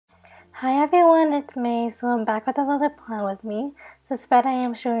Hi everyone, it's May. So I'm back with another plan with me. The spread I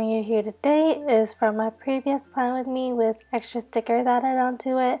am showing you here today is from my previous plan with me with extra stickers added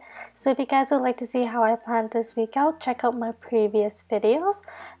onto it. So if you guys would like to see how I planned this week out, check out my previous videos.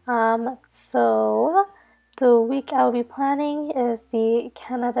 So the week I'll be planning is the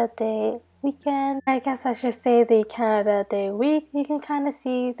Canada Day weekend. I guess I should say the Canada Day week. You can kind of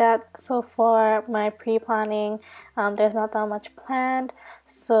see that so far my pre-planning, there's not that much planned.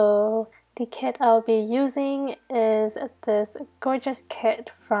 So the kit I'll be using is this gorgeous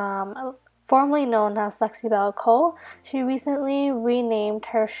kit from formerly known as LexiBellCo. She recently renamed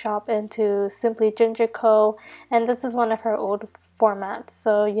her shop into SimplyGingerCo, and this is one of her old formats.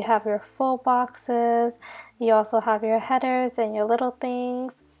 So you have your full boxes, you also have your headers and your little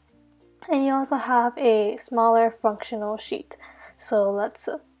things, and you also have a smaller functional sheet. So let's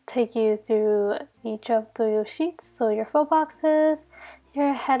take you through each of the sheets. So your full boxes,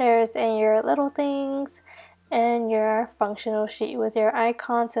 your headers and your little things, and your functional sheet with your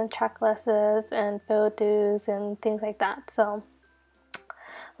icons and checklists and build do's and things like that. So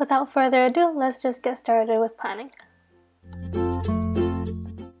without further ado, let's just get started with planning.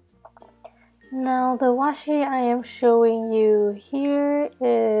 Now the washi I am showing you here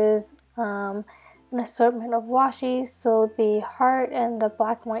is an assortment of washi. So the heart and the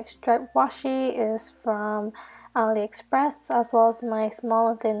black and white striped washi is from AliExpress, as well as my small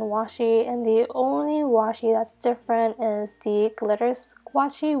and thin washi, and the only washi that's different is the glitter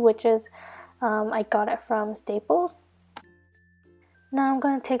washi, which is I got it from Staples. Now I'm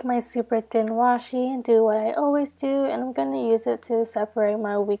going to take my super thin washi and do what I always do, and I'm going to use it to separate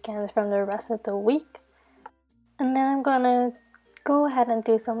my weekends from the rest of the week. And then I'm going to go ahead and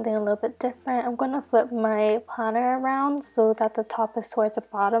do something a little bit different. I'm going to flip my planner around so that the top is towards the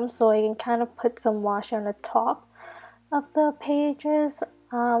bottom, so I can kind of put some washi on the top of the pages,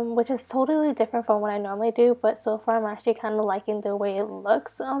 which is totally different from what I normally do, but so far I'm actually kind of liking the way it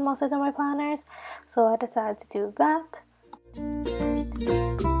looks on most of my planners, so I decided to do that.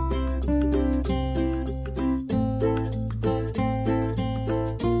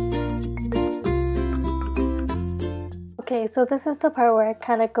 Okay, so this is the part where I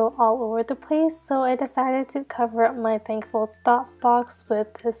kind of go all over the place, so I decided to cover up my thankful thought box with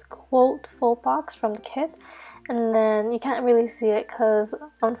this quote full box from the kit. And then you can't really see it because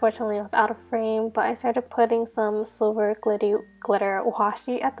unfortunately it was out of frame, but I started putting some silver glitter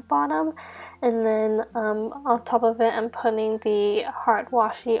washi at the bottom, and then on top of it I'm putting the heart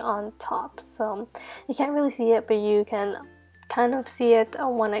washi on top. So you can't really see it, but you can kind of see it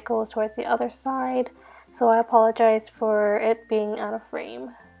when it goes towards the other side. So I apologize for it being out of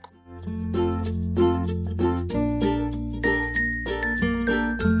frame.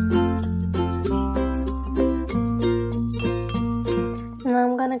 Now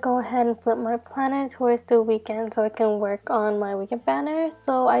I'm gonna go ahead and flip my planner towards the weekend so I can work on my weekend banner.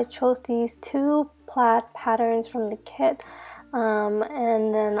 So I chose these two plaid patterns from the kit,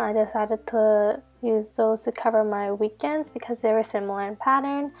 and then I decided to use those to cover my weekends because they were similar in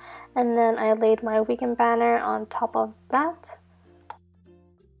pattern, and then I laid my weekend banner on top of that.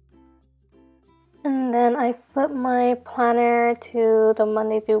 And then I flipped my planner to the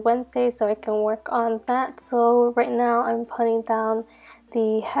Monday through Wednesday so I can work on that. So right now I'm putting down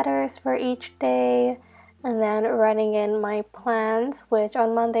the headers for each day and then writing in my plans, which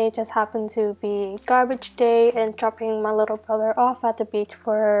on Monday just happened to be garbage day and dropping my little brother off at the beach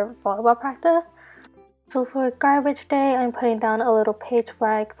for volleyball practice. So for garbage day, I'm putting down a little page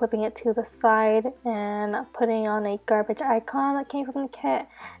flag, flipping it to the side, and putting on a garbage icon that came from the kit,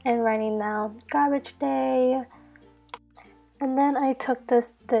 and writing down garbage day. And then I took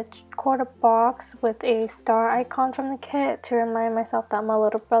this stitched quarter box with a star icon from the kit to remind myself that my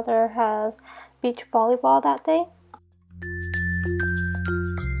little brother has beach volleyball that day.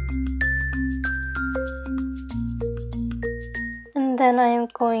 And then I am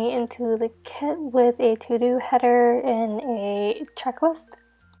going into the kit with a to-do header and a checklist.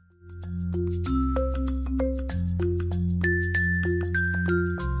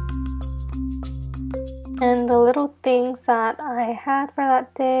 And the little things that I had for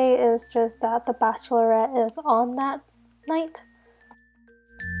that day is just that the Bachelorette is on that night.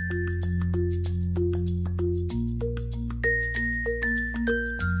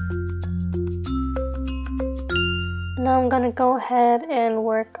 Now I'm gonna go ahead and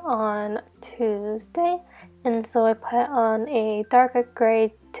work on Tuesday, and so I put on a darker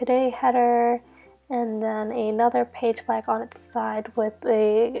gray today header and then another page flag on its side with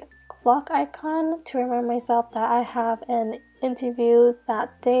a clock icon to remind myself that I have an interview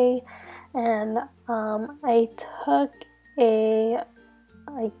that day, and I took a,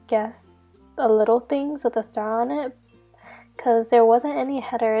 I guess a little things with a star on it, because there wasn't any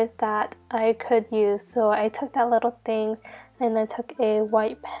headers that I could use. So I took that little thing and I took a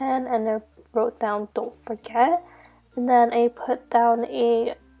white pen and I wrote down "don't forget," and then I put down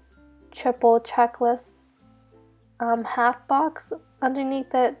a triple checklist half box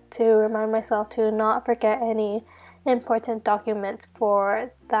underneath it to remind myself to not forget any important documents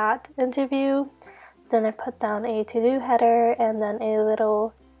for that interview. Then I put down a to-do header and then a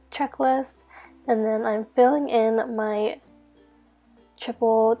little checklist, and then I'm filling in my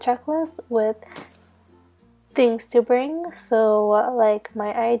triple checklist with things to bring, so like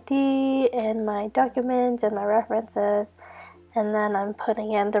my ID and my documents and my references, and then I'm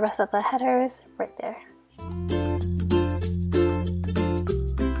putting in the rest of the headers right there.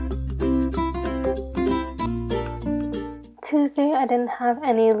 Tuesday I didn't have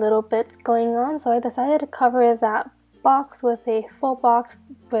any little bits going on, so I decided to cover that box with a full box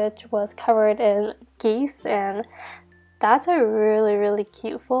which was covered in geese, and that's a really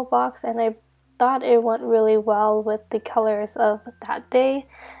cute full box, and I thought it went really well with the colors of that day.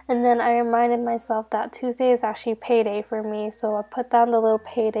 And then I reminded myself that Tuesday is actually payday for me, so I put down the little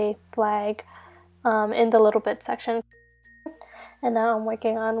payday flag in the little bit section. And now I'm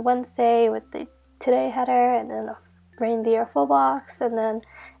working on Wednesday with the today header and then a reindeer full box and then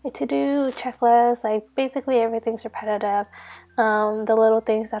a to-do checklist. Like basically everything's repetitive. The little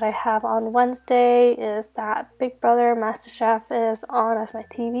things that I have on Wednesday is that Big Brother MasterChef is on as my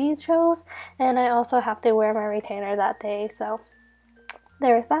TV shows, and I also have to wear my retainer that day, so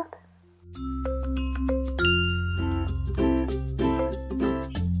there's that.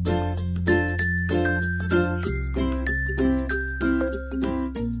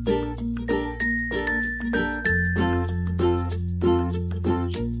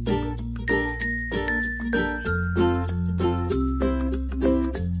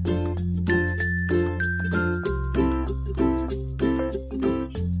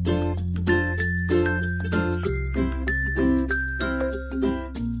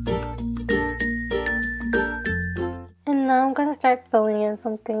 Now I'm gonna start filling in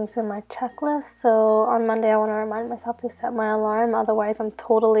some things in my checklist. So on Monday I want to remind myself to set my alarm, otherwise I'm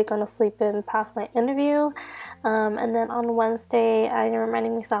totally gonna sleep in past my interview. And then on Wednesday I'm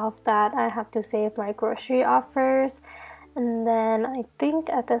reminding myself that I have to save my grocery offers. And then I think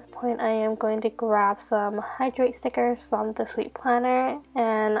at this point I am going to grab some hydrate stickers from the Sleep Planner,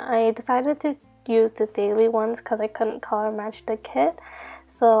 and I decided to use the daily ones because I couldn't color match the kit.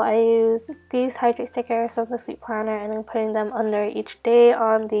 So I use these hydrate stickers from the Sleep Planner and I'm putting them under each day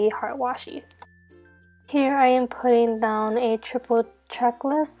on the heart washi. Here I am putting down a triple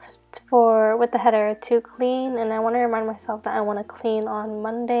checklist with the header to clean, and I want to remind myself that I want to clean on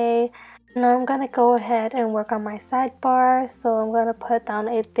Monday. Now I'm going to go ahead and work on my sidebar, so I'm going to put down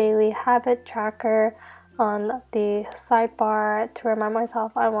a daily habit tracker on the sidebar to remind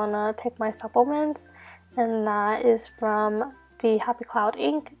myself I want to take my supplements, and that is from the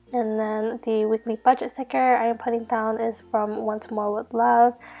HappyCloudInc. And then the weekly budget sticker I am putting down is from Once More with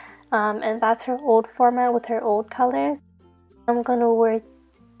Love, and that's her old format with her old colors. I'm going to work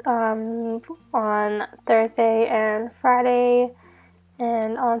on Thursday and Friday,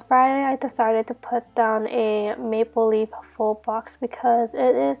 and on Friday I decided to put down a maple leaf full box because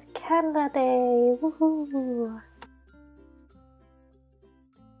it is Canada Day. Woohoo!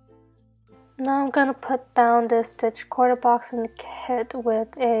 Now I'm gonna put down this stitch quarter box in the kit with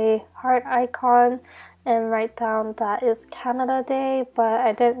a heart icon and write down that it's Canada Day, but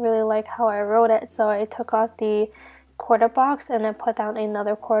I didn't really like how I wrote it, so I took out the quarter box and then put down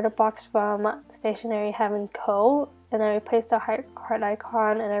another quarter box from Stationery Heaven Co. and then replaced the heart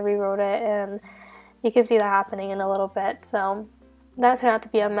icon and I rewrote it, and you can see that happening in a little bit. So that turned out to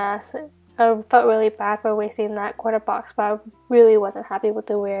be a mess. I felt really bad for wasting that quarter box, but I really wasn't happy with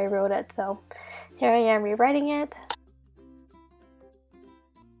the way I wrote it, so here I am rewriting it.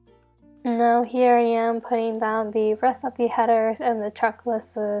 Now here I am putting down the rest of the headers and the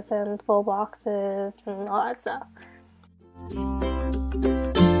checklists and full boxes and all that stuff.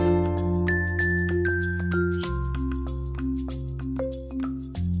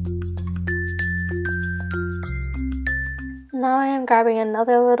 Now I am grabbing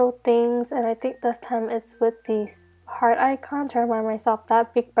another little things, and I think this time it's with the heart icon to remind myself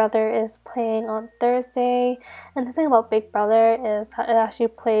that Big Brother is playing on Thursday. And the thing about Big Brother is that it actually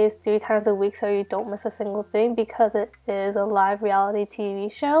plays 3 times a week, so you don't miss a single thing because it is a live reality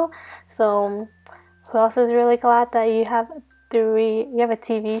TV show. So who else is really glad that you have a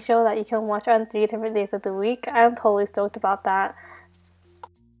TV show that you can watch on 3 different days of the week? I'm totally stoked about that.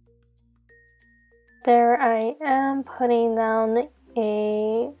 There I am putting down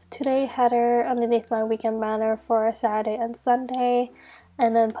a today header underneath my weekend banner for Saturday and Sunday,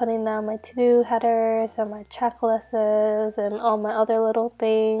 and then putting down my to-do headers and my checklists and all my other little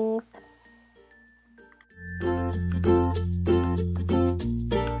things.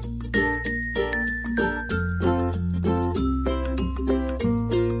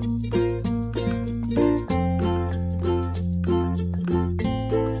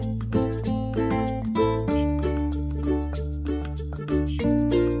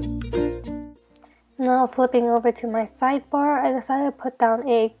 Now flipping over to my sidebar, I decided to put down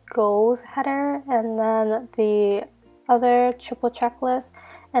a goals header and then the other triple checklist,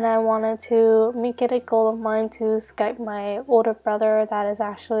 and I wanted to make it a goal of mine to Skype my older brother that is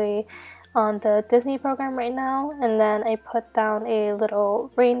actually on the Disney program right now, and then I put down a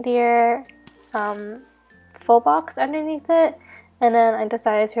little reindeer full box underneath it, and then I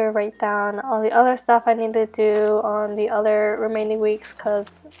decided to write down all the other stuff I need to do on the other remaining weeks, because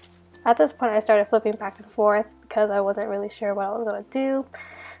at this point I started flipping back and forth because I wasn't really sure what I was going to do.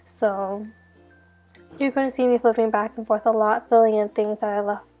 So you're going to see me flipping back and forth a lot, filling in things that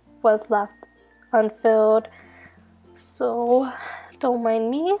was left unfilled. So don't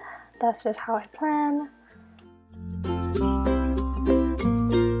mind me, that's just how I plan.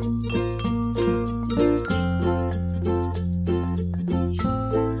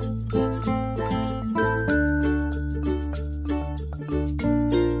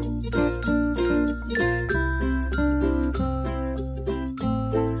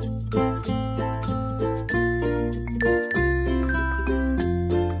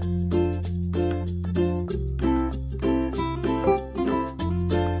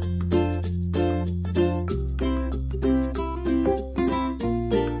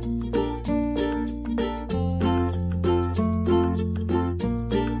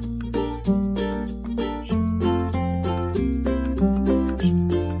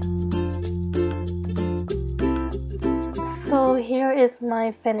 So here is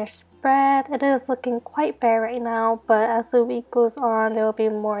my finished spread. It is looking quite bare right now, but as the week goes on, there will be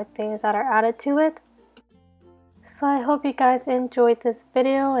more things that are added to it. So I hope you guys enjoyed this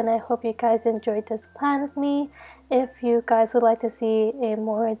video, and I hope you guys enjoyed this plan with me. If you guys would like to see a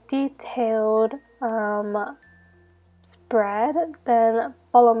more detailed spread, then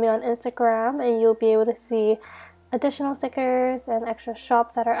follow me on Instagram and you'll be able to see additional stickers and extra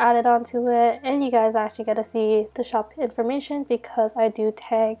shops that are added onto it, and you guys actually get to see the shop information because I do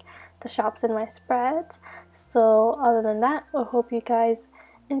tag the shops in my spreads. So other than that, I hope you guys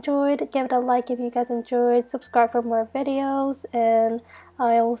enjoyed. Give it a like if you guys enjoyed, subscribe for more videos, and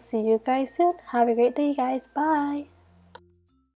I will see you guys soon. Have a great day, guys. Bye.